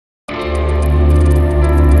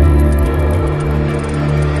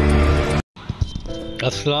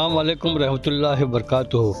अस्सलाम वालेकुम रहमतुल्लाहि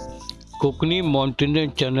वबरकातुहू. कोकणी माउंटेनियर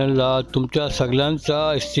चॅनलला तुमच्या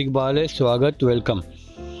सगळ्यांचा इस्तिकबाल आहे, स्वागत, वेलकम.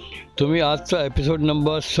 तुम्ही आजचा एपिसोड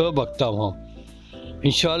नंबर 6 बघता हो.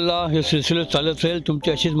 इन्शाअल्लाह हे सिलसिला चालत राहील.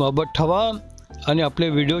 तुमची अशीच मोहब्बत ठेवा आणि आपले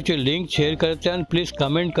व्हिडिओचे लिंक शेअर करत राहा आणि प्लीज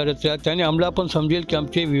कमेंट करत राहा. त्याने आम्हाला पण समजेल की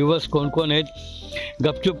आमचे व्ह्यूवर्स कोण कोण आहेत,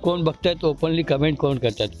 गपचूप कोण बघतात, ओपनली कमेंट कोण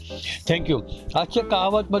करतात. थँक्यू. आजच्या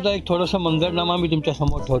कहावतमध्ये एक थोडासा मंजरनामा मी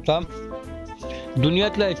तुमच्यासमोर ठेवता.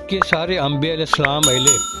 दुनियातला इतके सारे अंबे अलैहिस्सलाम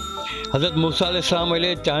आले, हजरत मूसा अलैहिस्सलाम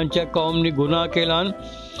आले, त्यांच्या कौमनी गुन्हा केला,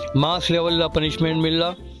 मास लेवलला पनिशमेंट मिळला.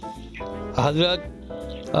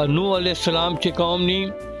 हजरत नूह अलैहिस्सलामची कौमनी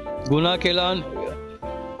गुन्हा केला,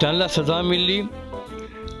 त्यांना सजा मिळली.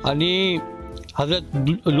 आणि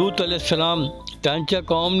हजरत लूत अलैहिस्सलाम त्यांच्या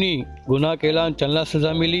कौमनी गुन्हा केला, त्यांना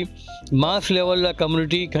सजा मिळली. मास लेवलला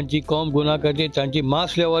कम्युनिटी त्यांची कौम गुन्हा करते, त्यांची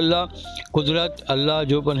मास लेवलला कुदरत अल्लाह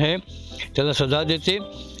जो पण आहे त्याला सजा देते.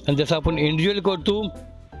 आणि जसं आपण इंडिव्हिज्युअल करतो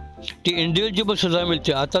ती इंडिव्हिज्युअलची पण सजा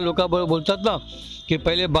मिळते. आता लोक बोलतात ना की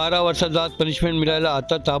पहिले 12 वर्षाचा पनिशमेंट मिळायला,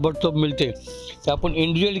 आता ताबडतोब मिळते. तर आपण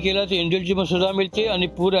इंडिव्हिज्युअल केला तर इंडिव्हिज्युअलची पण सजा मिळते आणि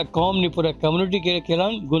पुऱ्या कॉमनी पुऱ्या कम्युनिटी केला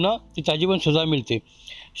गुन्हा ती त्याची पण सजा मिळते.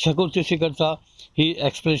 शकूरचे शिकरचा ही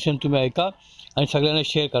एक्सप्लेनेशन तुम्ही ऐका आणि सगळ्यांना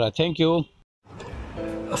शेअर करा. थँक्यू.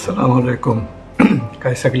 अस्सलाम वालेकुम.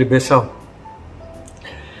 काय सगळी बेसाव.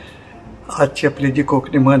 आजची आपली जी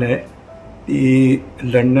कोकणी म्हण आहे ती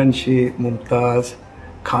लंडनशी मुमताज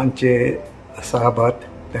खानचे साहबात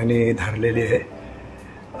त्यांनी धरलेली आहे.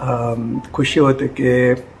 खुशी होते की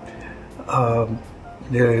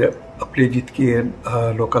आपली जितकी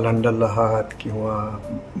लोक लंडनला आहात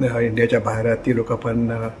किंवा इंडियाच्या बाहेर आहात ती लोक पण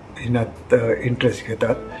ह्यात इंटरेस्ट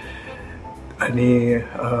घेतात आणि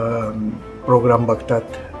प्रोग्राम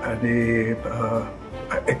बघतात आणि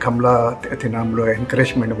एक हमला ते आमलो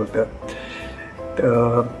एनकरेजमेंट बोलतात.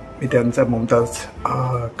 तर मी त्यांचा मुमताज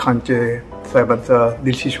खानचे साहेबांचा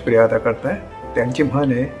दिलशी शुक्रिया अदा करत आहे. त्यांची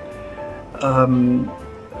म्हण आहे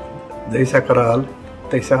जैसा कराल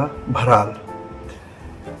तैसा भराल.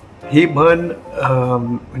 ही म्हण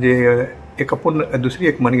म्हणजे एक आपण दुसरी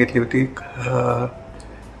एक म्हण घेतली होती,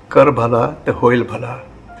 कर भला तर होईल भला.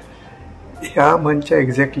 ह्या म्हणच्या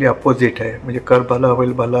एक्झॅक्टली अपोजिट आहे. म्हणजे कर भला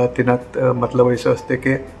होईल भला तिनात मतलब असं असते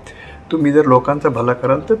की तुम्ही जर लोकांचा भला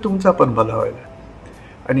कराल तर तुमचा पण भला होईल.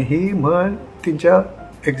 आणि ही म्हण तिच्या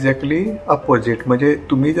एक्झॅक्टली अपोजिट, म्हणजे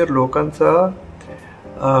तुम्ही जर लोकांचा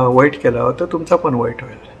वाईट केला तर तुमचा पण वाईट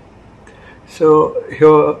होईल. सो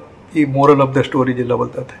ही मोरल ऑफ द स्टोरी जिला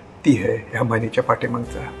बोलतात ती आहे ह्या म्हणीच्या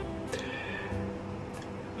पाठीमागचा.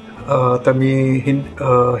 तर मी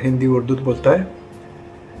हिंदी उर्दूत बोलता है.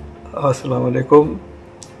 अस्सलाम वालेकुम.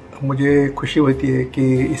 मुझे खुशी होती है कि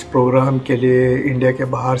इस प्रोग्राम के लिए इंडिया के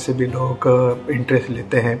बाहर से भी लोग इंटरेस्ट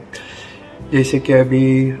लेते हैं. जैसे कि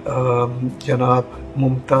अभी जनाब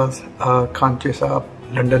मुमताज़ खानचे साहब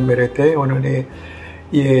लंदन में रहते हैं, उन्होंने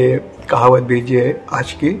ये कहावत भेजी है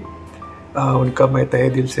आज की. उनका मैं तहे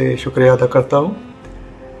दिल से शुक्रिया अदा करता हूँ.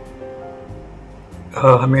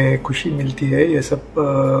 हमें खुशी मिलती है ये सब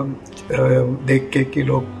देख के कि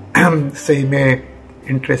लोग सही में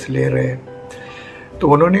इंटरेस्ट ले रहे हैं. तो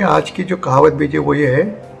उन्होंने आज की जो कहावत भेजी वो ये है,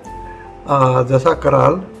 जसा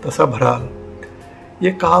कराल तसा भराल.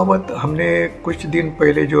 ये कहावत हमने कुछ दिन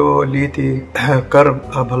पहले जो ली थी, कर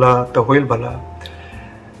भला तो होइल भला,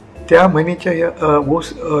 त्या महीनीच्या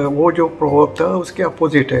वो जो प्रोवर्ब था उसके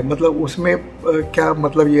अपोजिट है. मतलब उसमें क्या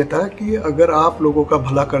मतलब ये था कि अगर आप लोगों का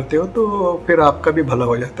भला करते हो तो फिर आपका भी भला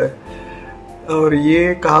हो जाता है. और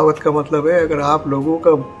ये कहावत का मतलब है अगर आप लोगों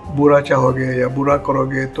का बुरा चाहोगे या बुरा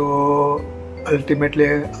करोगे तो अल्टीमेटली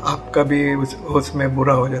आपका भी उसमें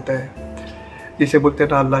बुरा हो जाता है. जिसे बोलते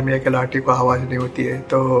हैं ना अल्लाह मियाँ के लाठी को आवाज़ नहीं होती है,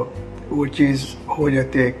 तो वो चीज़ हो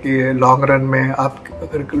जाती है कि लॉन्ग रन में आप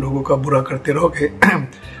अगर लोगों का बुरा करते रहोगे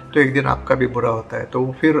तो एक दिन आपका भी बुरा होता है.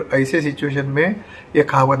 तो फिर ऐसे सिचुएशन में ये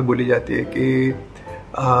कहावत बोली जाती है कि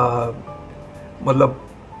मतलब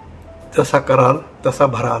जसा कराल तसा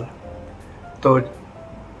भराल. तो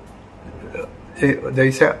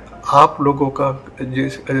जैसे आप लोगों का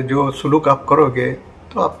जो सुलूक आप करोगे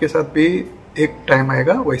तो आपके साथ भी एक टाइम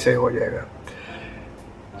आएगा वैसा ही हो जाएगा.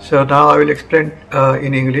 So now I will explain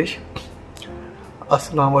in English.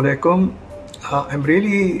 अस्सलाम वालेकुम. I'm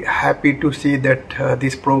really happy to see that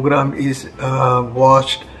this program is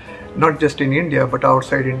watched not just in India but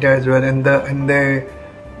outside India as well. And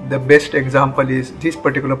the best example is this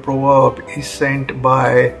particular proverb is sent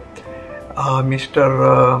by Mr.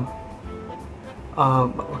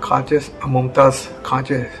 Khanche, Mumtaz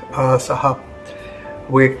Khanche Sahab,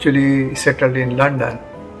 who actually settled in London.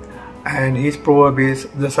 And his proverb is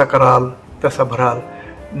Jasa Karal, Tasa Bharal.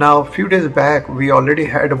 Now, few days back, we already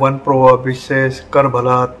had one proverb which says "Kar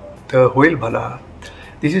bhala, the hoil bhala."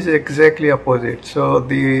 This is exactly opposite. So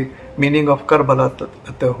the meaning of "Kar bhala,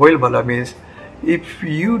 the hoil bhala" means if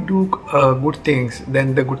you do good things,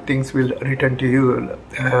 then the good things will return to you.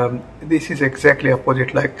 This is exactly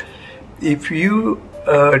opposite. Like if you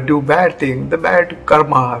do bad thing, the bad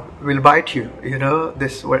karma will bite you. You know,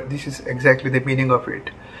 this is exactly the meaning of it.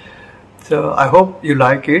 So I hope you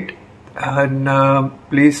like it, and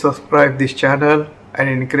please subscribe this channel and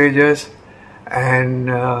encourage us. And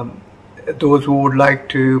those who would like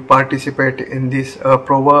to participate in this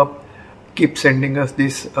proverb, keep sending us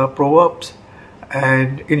these proverbs,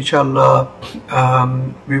 and inshallah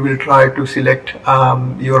we will try to select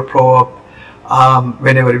your proverb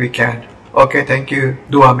whenever we can. Okay, thank you.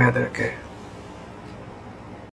 Dua mein yaad rakhe.